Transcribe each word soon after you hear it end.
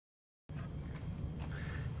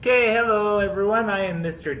Okay, hello everyone. I am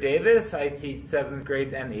Mr. Davis. I teach 7th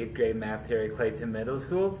grade and 8th grade math here at Clayton Middle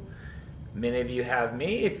Schools. Many of you have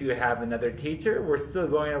me. If you have another teacher, we're still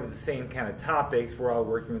going over the same kind of topics. We're all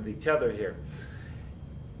working with each other here.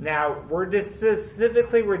 Now, we're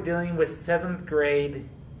dealing with 7th grade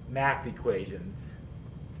math equations.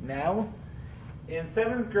 Now, in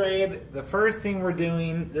 7th grade, the first thing we're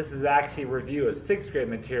doing, this is actually a review of 6th grade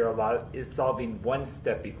material, is solving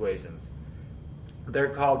one-step equations. They're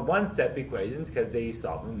called one-step equations because they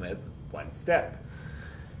solve them with one step.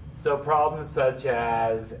 So problems such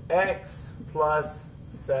as x plus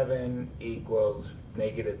 7 equals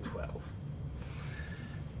negative 12.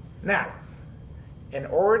 Now, in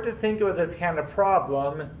order to think about this kind of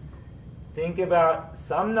problem, think about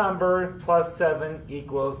some number plus 7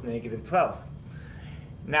 equals negative 12.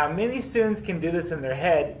 Now, many students can do this in their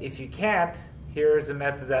head. If you can't, here's a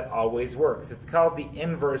method that always works. It's called the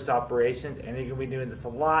inverse operations, and you're going to be doing this a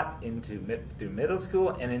lot through middle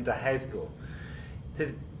school and into high school.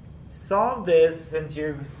 To solve this, since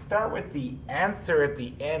you start with the answer at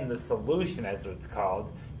the end, the solution as it's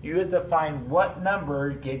called, you have to find what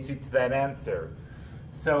number gets you to that answer.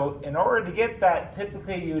 So in order to get that,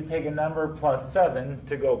 typically you would take a number plus 7.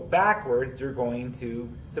 To go backwards, you're going to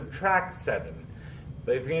subtract 7.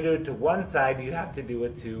 But if you're going to do it to one side, you have to do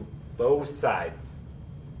it to both sides.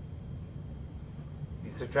 You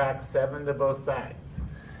subtract 7 to both sides.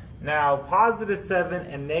 Now, positive 7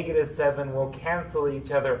 and negative 7 will cancel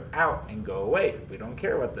each other out and go away. We don't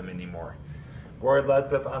care about them anymore. We're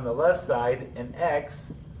left with, on the left side, an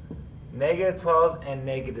x, negative 12 and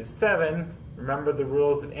negative 7. Remember the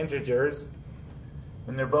rules of integers.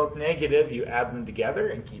 When they're both negative, you add them together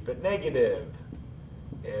and keep it negative.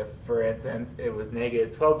 If, for instance, it was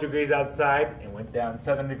negative 12 degrees outside and went down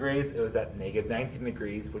 7 degrees, it was at negative 19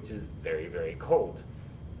 degrees, which is very, very cold.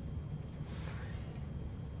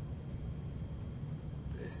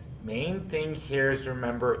 This main thing here is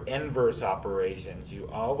remember inverse operations. You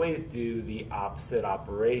always do the opposite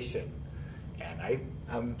operation. And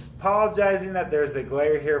I'm apologizing that there's a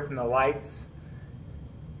glare here from the lights.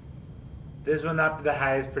 This will not be the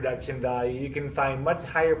highest production value. You can find much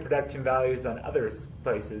higher production values on other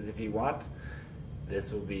places if you want.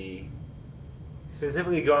 This will be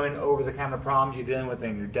specifically going over the kind of problems you're dealing with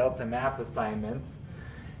in your Delta math assignments.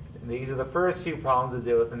 And these are the first few problems to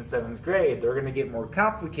deal with in 7th grade. They're going to get more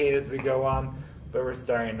complicated as we go on, but we're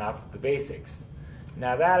starting off with the basics.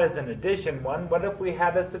 Now that is an addition one. What if we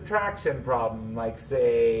had a subtraction problem, like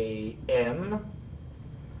say m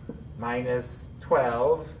minus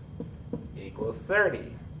 12 equals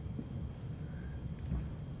 30.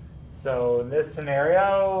 So in this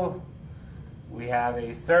scenario, we have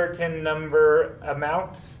a certain number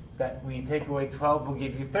amount that we take away 12 will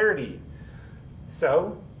give you 30.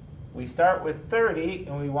 So we start with 30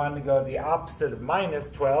 and we want to go the opposite of minus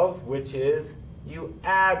 12, which is you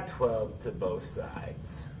add 12 to both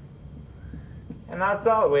sides. And as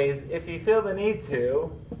always, if you feel the need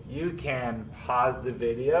to, you can pause the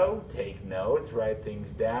video, take notes, write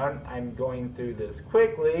things down. I'm going through this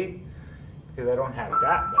quickly because I don't have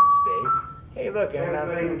that much space. Hey, look, an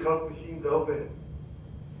announcement. Machine's open.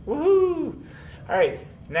 Woohoo! All right,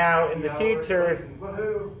 now in the future,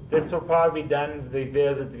 this will probably be done. These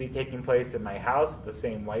videos have to be taking place at my house with the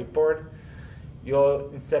same whiteboard. You'll,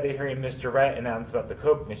 instead of hearing Mr. Wright announce about the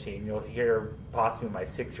Coke machine, you'll hear possibly my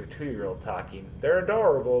 6 or 2-year-old talking. They're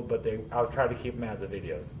adorable, but I'll try to keep them out of the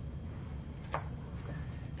videos.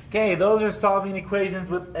 Okay, those are solving equations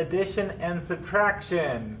with addition and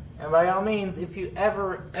subtraction. And by all means, if you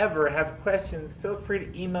ever have questions, feel free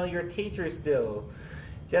to email your teacher still.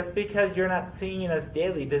 Just because you're not seeing us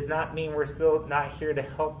daily does not mean we're still not here to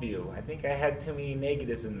help you. I think I had too many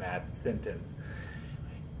negatives in that sentence.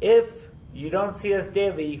 If you don't see us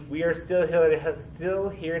daily, we are still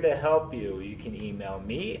here to help you. You can email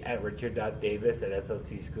me at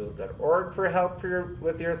richard.davis@slcschools.org for help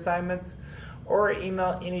with your assignments, or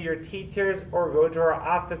email any of your teachers, or go to our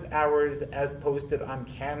office hours as posted on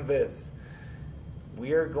Canvas.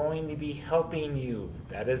 We are going to be helping you.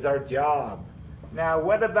 That is our job. Now,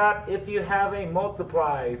 what about if you have a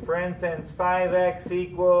multiply? For instance, 5x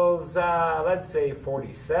equals, let's say,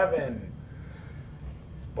 47.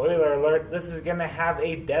 Spoiler alert, this is going to have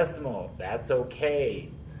a decimal. That's okay.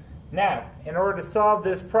 Now, in order to solve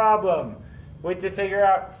this problem, we have to figure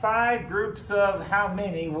out 5 groups of how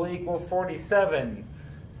many will equal 47.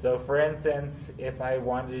 So for instance, if I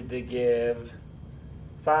wanted to give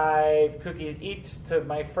 5 cookies each to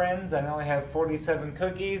my friends, and I only have 47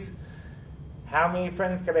 cookies, how many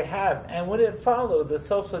friends could I have? And would it follow the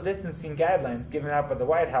social distancing guidelines given out by the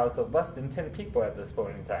White House of less than 10 people at this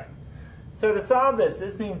point in time? So to solve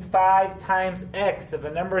this means 5 times x. If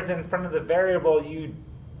a number is in front of the variable, you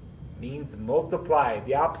means multiply.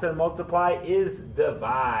 The opposite of multiply is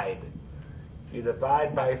divide. If you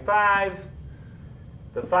divide by 5,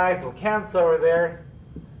 the 5's will cancel over there.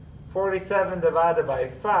 47 divided by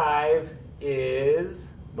 5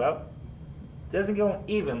 is, well, it doesn't go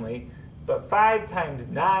evenly, but 5 times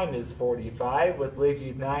 9 is 45, which leaves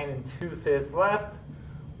you 9 2/5 left.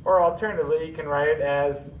 Or alternatively, you can write it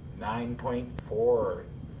as 9.4.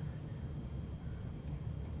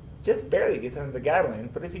 Just barely gets under the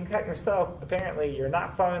guidelines, but if you can cut yourself, apparently you're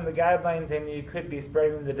not following the guidelines and you could be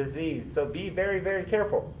spreading the disease. So be very, very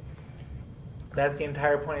careful. That's the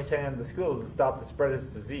entire point of shutting down the schools, to stop the spread of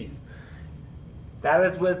this disease. That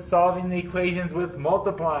is with solving the equations with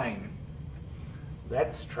multiplying.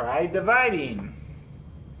 Let's try dividing.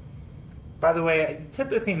 By the way,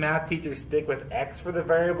 typically math teachers stick with x for the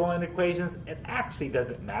variable in equations. It actually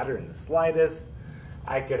doesn't matter in the slightest.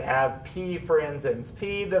 I could have p, for instance,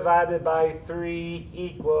 p divided by 3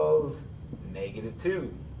 equals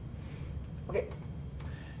 -2. Okay.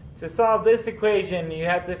 To solve this equation, you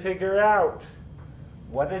have to figure out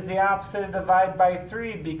what is the opposite of divide by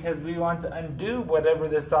 3, because we want to undo whatever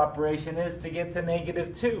this operation is to get to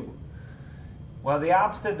 -2. Well, the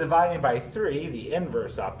opposite of dividing by 3, the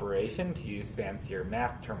inverse operation, to use fancier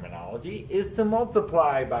math terminology, is to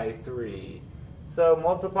multiply by 3. So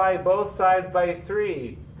multiply both sides by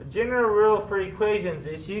 3. The general rule for equations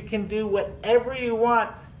is you can do whatever you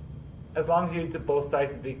want as long as you do both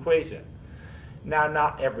sides of the equation. Now,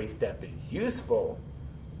 not every step is useful,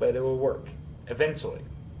 but it will work eventually.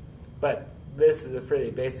 But this is a pretty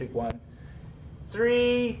basic one.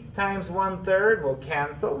 3 times 1/3 will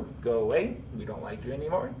cancel, go away. We don't like you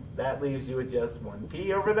anymore. That leaves you with just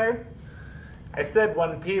 1p over there. I said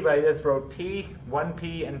 1p, but I just wrote p.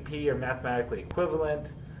 1p and p are mathematically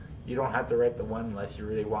equivalent. You don't have to write the 1 unless you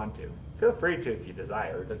really want to. Feel free to if you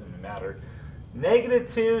desire. It doesn't matter.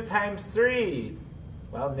 -2 times 3.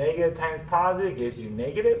 Well, negative times positive gives you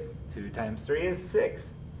negative. 2 times 3 is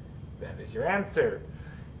 6. That is your answer.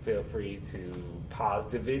 Feel free to pause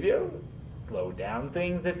the video. Slow down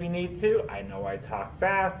things if you need to. I know I talk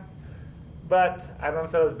fast, but I don't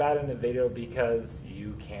feel as bad in the video because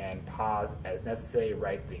you can pause as necessary,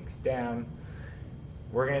 write things down.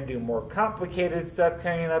 We're going to do more complicated stuff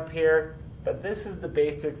coming up here, but this is the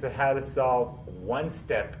basics of how to solve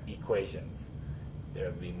one-step equations. There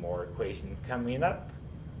will be more equations coming up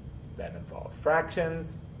that involve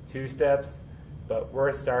fractions, 2 steps, but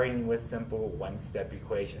we're starting with simple one-step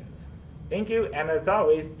equations. Thank you, and as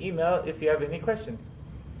always, email if you have any questions.